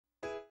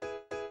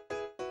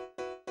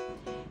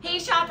Hey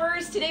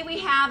shoppers, today we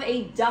have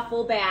a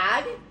duffel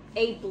bag,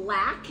 a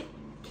black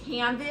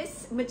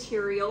canvas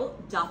material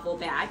duffel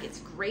bag. It's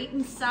great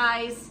in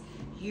size.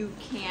 You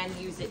can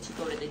use it to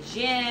go to the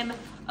gym,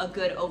 a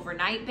good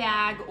overnight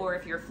bag, or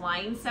if you're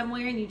flying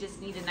somewhere and you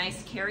just need a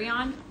nice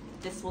carry-on,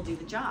 this will do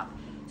the job.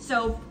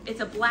 So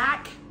it's a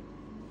black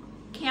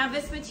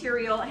canvas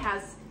material. It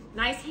has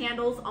nice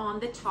handles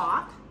on the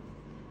top.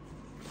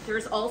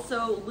 There's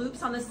also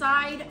loops on the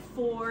side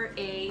for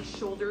a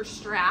shoulder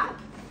strap.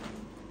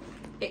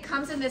 It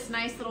comes in this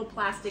nice little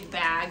plastic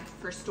bag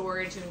for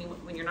storage, and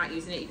when you're not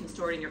using it, you can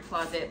store it in your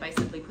closet by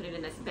simply putting it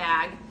in this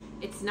bag.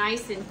 It's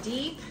nice and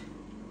deep.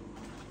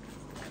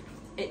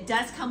 It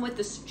does come with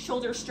the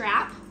shoulder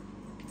strap,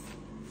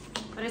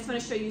 but I just want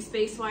to show you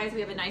space-wise. We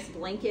have a nice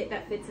blanket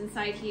that fits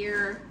inside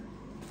here,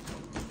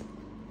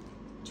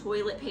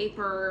 toilet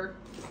paper,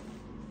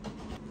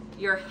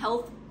 your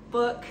health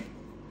book,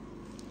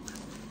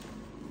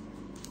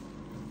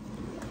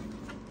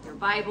 your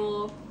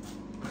Bible.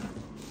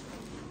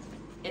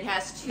 It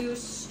has two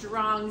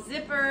strong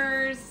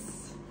zippers.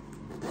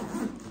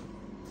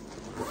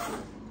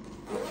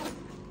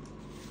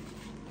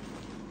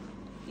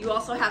 You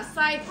also have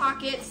side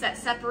pockets that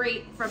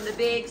separate from the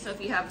big, so if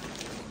you have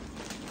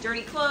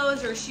dirty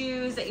clothes or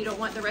shoes that you don't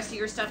want the rest of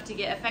your stuff to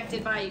get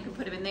affected by, you can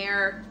put them in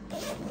there.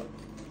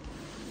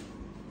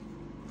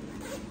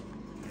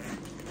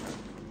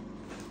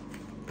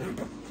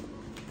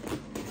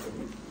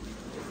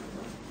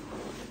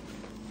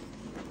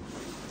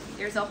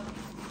 There's a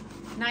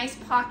nice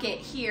pocket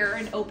here,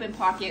 an open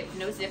pocket,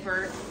 no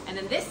zipper, and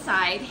then this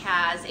side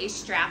has a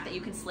strap that you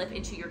can slip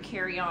into your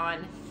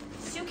carry-on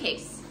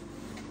suitcase.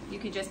 You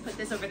can just put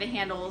this over the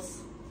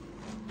handles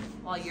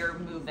while you're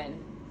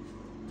moving.